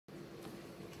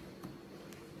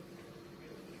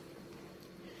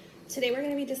Today we're going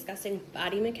to be discussing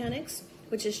body mechanics,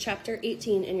 which is chapter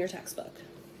 18 in your textbook.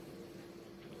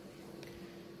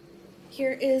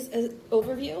 Here is an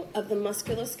overview of the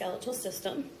musculoskeletal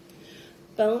system.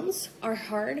 Bones are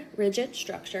hard, rigid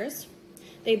structures.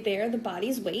 They bear the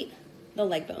body's weight, the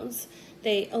leg bones.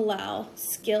 They allow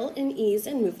skill and ease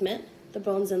in movement, the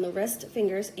bones in the wrist,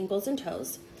 fingers, ankles, and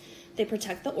toes. They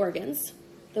protect the organs,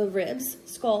 the ribs,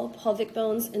 skull, pelvic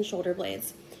bones, and shoulder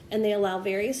blades, and they allow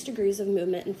various degrees of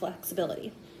movement and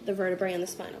flexibility, the vertebrae and the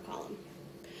spinal column.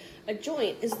 A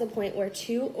joint is the point where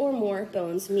two or more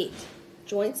bones meet.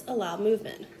 Joints allow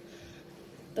movement.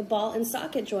 The ball and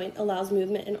socket joint allows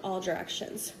movement in all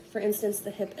directions, for instance,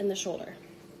 the hip and the shoulder.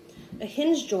 A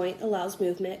hinge joint allows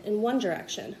movement in one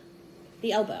direction,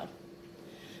 the elbow.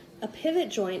 A pivot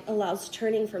joint allows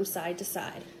turning from side to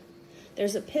side.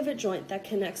 There's a pivot joint that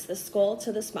connects the skull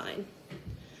to the spine.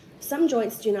 Some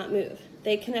joints do not move.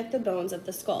 They connect the bones of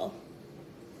the skull.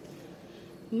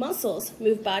 Muscles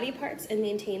move body parts and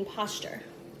maintain posture.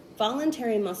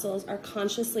 Voluntary muscles are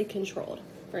consciously controlled,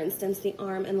 for instance, the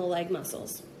arm and the leg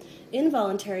muscles.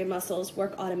 Involuntary muscles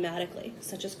work automatically,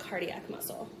 such as cardiac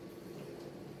muscle.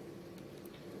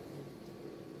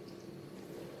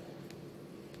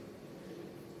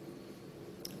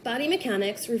 Body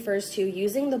mechanics refers to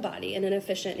using the body in an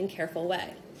efficient and careful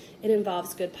way. It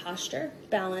involves good posture,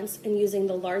 balance, and using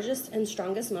the largest and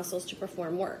strongest muscles to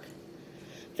perform work.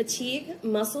 Fatigue,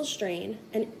 muscle strain,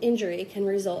 and injury can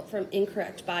result from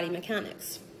incorrect body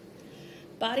mechanics.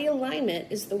 Body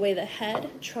alignment is the way the head,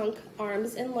 trunk,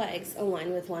 arms, and legs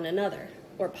align with one another,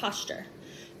 or posture.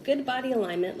 Good body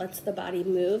alignment lets the body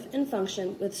move and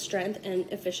function with strength and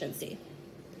efficiency.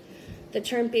 The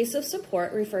term base of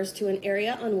support refers to an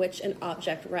area on which an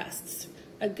object rests.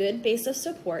 A good base of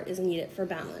support is needed for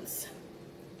balance.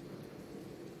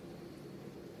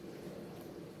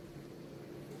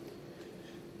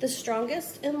 The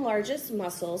strongest and largest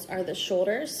muscles are the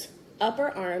shoulders, upper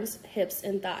arms, hips,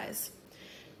 and thighs.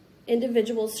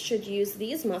 Individuals should use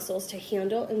these muscles to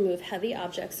handle and move heavy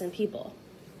objects and people.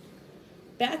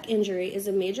 Back injury is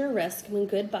a major risk when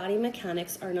good body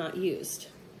mechanics are not used,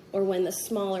 or when the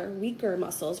smaller, weaker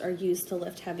muscles are used to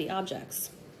lift heavy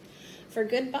objects. For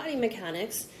good body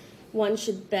mechanics, one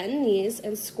should bend knees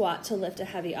and squat to lift a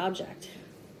heavy object.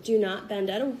 Do not bend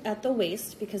at the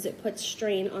waist because it puts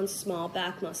strain on small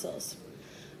back muscles.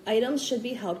 Items should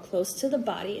be held close to the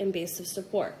body and base of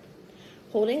support.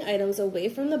 Holding items away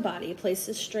from the body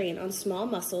places strain on small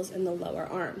muscles in the lower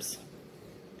arms.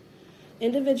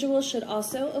 Individuals should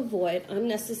also avoid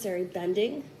unnecessary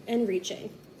bending and reaching.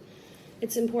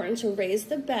 It's important to raise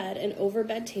the bed and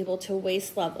overbed table to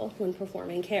waist level when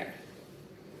performing care.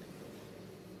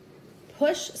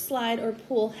 Push, slide, or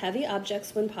pull heavy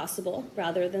objects when possible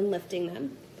rather than lifting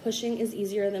them. Pushing is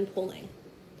easier than pulling.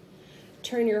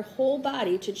 Turn your whole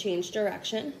body to change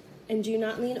direction, and do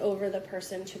not lean over the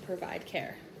person to provide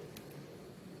care.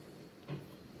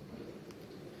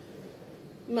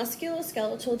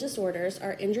 Musculoskeletal disorders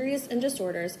are injuries and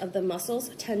disorders of the muscles,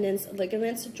 tendons,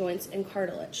 ligaments, joints, and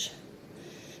cartilage.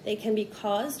 They can be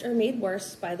caused or made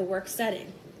worse by the work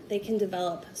setting. They can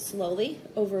develop slowly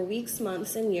over weeks,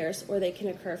 months, and years, or they can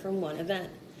occur from one event.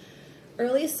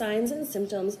 Early signs and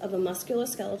symptoms of a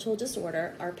musculoskeletal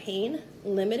disorder are pain,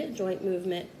 limited joint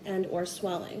movement, and/or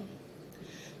swelling.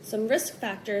 Some risk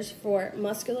factors for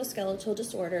musculoskeletal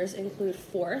disorders include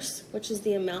force, which is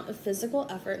the amount of physical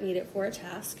effort needed for a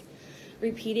task,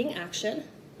 repeating action,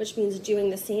 which means doing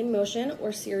the same motion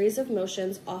or series of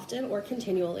motions often or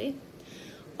continually,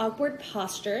 awkward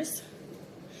postures,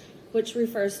 which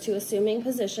refers to assuming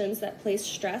positions that place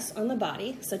stress on the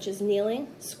body, such as kneeling,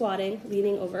 squatting,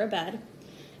 leaning over a bed,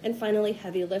 and finally,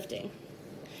 heavy lifting.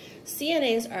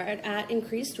 CNAs are at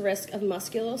increased risk of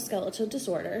musculoskeletal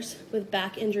disorders, with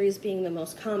back injuries being the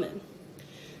most common.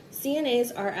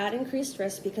 CNAs are at increased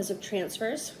risk because of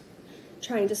transfers,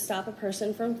 trying to stop a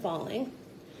person from falling,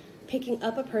 picking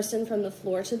up a person from the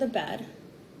floor to the bed,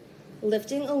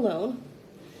 lifting alone,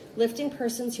 lifting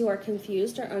persons who are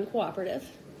confused or uncooperative,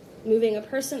 moving a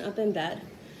person up in bed,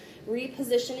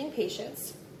 repositioning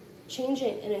patients,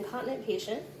 changing an incontinent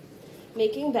patient,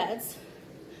 making beds,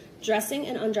 dressing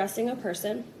and undressing a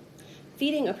person,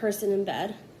 feeding a person in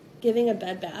bed, giving a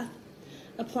bed bath,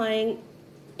 applying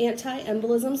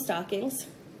anti-embolism stockings,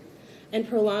 and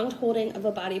prolonged holding of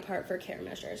a body part for care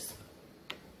measures.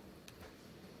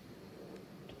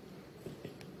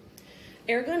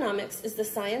 Ergonomics is the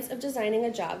science of designing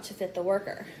a job to fit the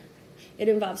worker. It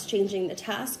involves changing the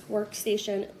task,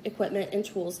 workstation, equipment, and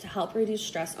tools to help reduce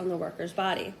stress on the worker's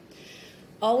body.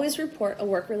 Always report a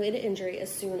work-related injury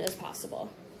as soon as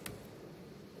possible.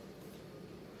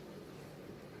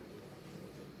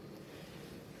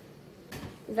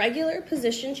 Regular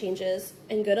position changes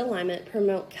and good alignment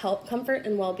promote comfort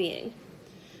and well-being.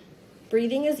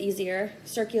 Breathing is easier,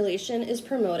 circulation is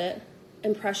promoted,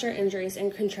 and pressure injuries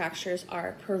and contractures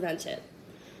are prevented.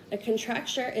 A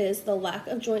contracture is the lack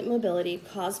of joint mobility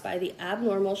caused by the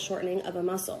abnormal shortening of a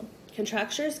muscle.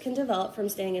 Contractures can develop from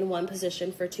staying in one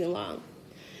position for too long.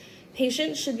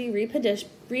 Patients should be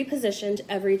repositioned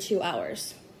every 2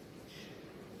 hours.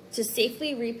 To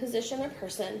safely reposition a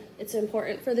person, it's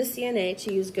important for the CNA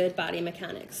to use good body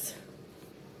mechanics.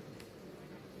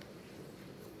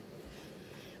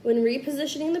 When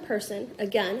repositioning the person,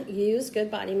 again, use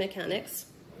good body mechanics.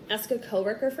 Ask a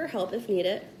coworker for help if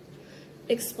needed.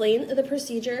 Explain the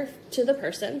procedure to the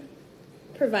person.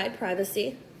 Provide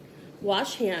privacy.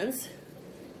 Wash hands.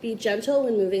 Be gentle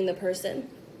when moving the person.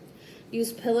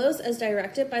 Use pillows as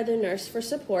directed by the nurse for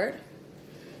support.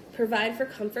 Provide for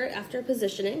comfort after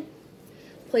positioning.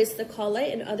 Place the call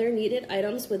light and other needed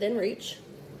items within reach.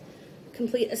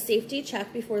 Complete a safety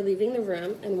check before leaving the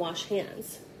room and wash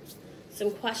hands.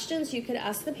 Some questions you could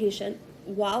ask the patient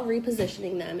while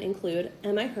repositioning them include,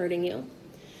 am I hurting you?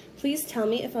 Please tell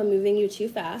me if I'm moving you too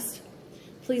fast.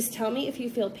 Please tell me if you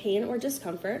feel pain or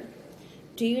discomfort.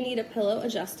 Do you need a pillow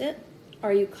adjusted?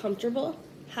 Are you comfortable?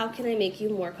 How can I make you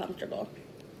more comfortable?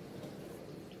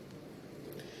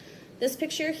 This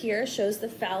picture here shows the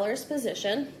Fowler's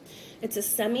position. It's a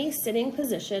semi-sitting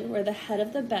position where the head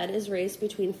of the bed is raised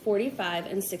between 45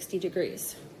 and 60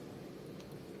 degrees.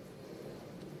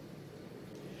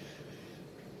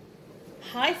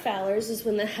 High Fowler's is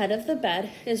when the head of the bed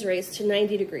is raised to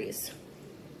 90 degrees.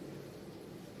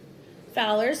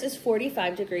 Fowler's is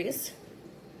 45 degrees.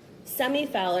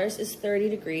 Semi-Fowler's is 30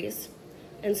 degrees.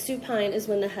 And supine is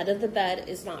when the head of the bed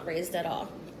is not raised at all.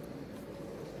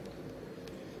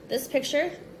 This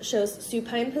picture shows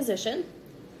supine position.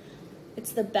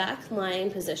 It's the back lying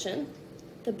position.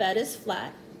 The bed is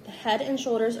flat. The head and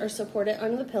shoulders are supported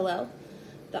on the pillow.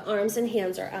 The arms and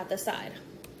hands are at the side.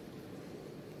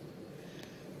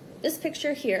 This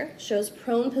picture here shows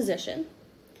prone position.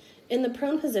 In the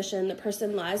prone position, the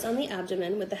person lies on the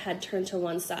abdomen with the head turned to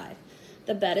one side.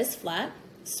 The bed is flat.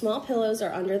 Small pillows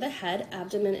are under the head,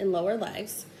 abdomen, and lower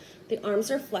legs. The arms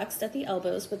are flexed at the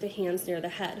elbows with the hands near the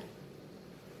head.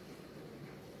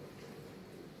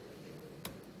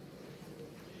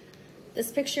 This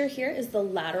picture here is the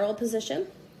lateral position.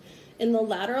 In the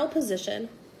lateral position,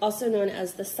 also known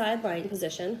as the side-lying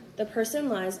position, the person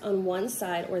lies on one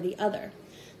side or the other.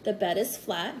 The bed is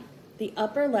flat. The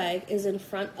upper leg is in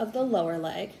front of the lower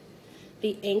leg.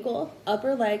 The ankle,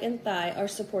 upper leg, and thigh are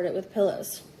supported with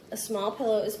pillows. A small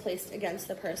pillow is placed against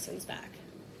the person's back.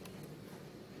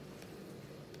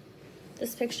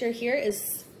 This picture here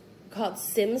is called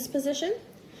Sims position.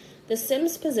 The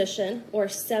Sims position, or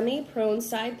semi-prone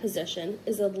side position,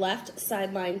 is a left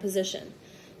side-lying position.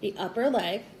 The upper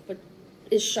leg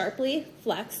is sharply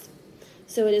flexed,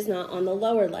 so it is not on the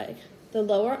lower leg. The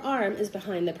lower arm is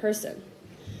behind the person.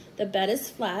 The bed is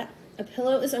flat. A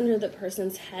pillow is under the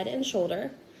person's head and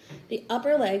shoulder. The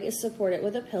upper leg is supported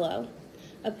with a pillow.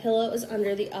 A pillow is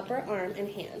under the upper arm and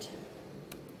hand.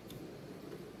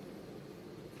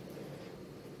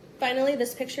 Finally,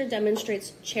 this picture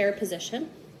demonstrates chair position.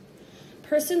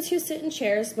 Persons who sit in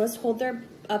chairs must hold their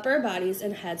upper bodies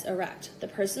and heads erect. The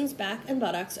person's back and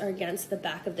buttocks are against the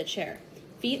back of the chair.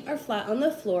 Feet are flat on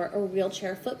the floor or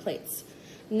wheelchair foot plates.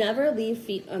 Never leave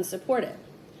feet unsupported.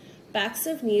 Backs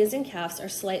of knees and calves are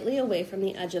slightly away from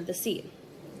the edge of the seat.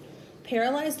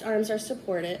 Paralyzed arms are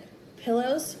supported.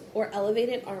 Pillows or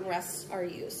elevated armrests are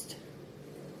used.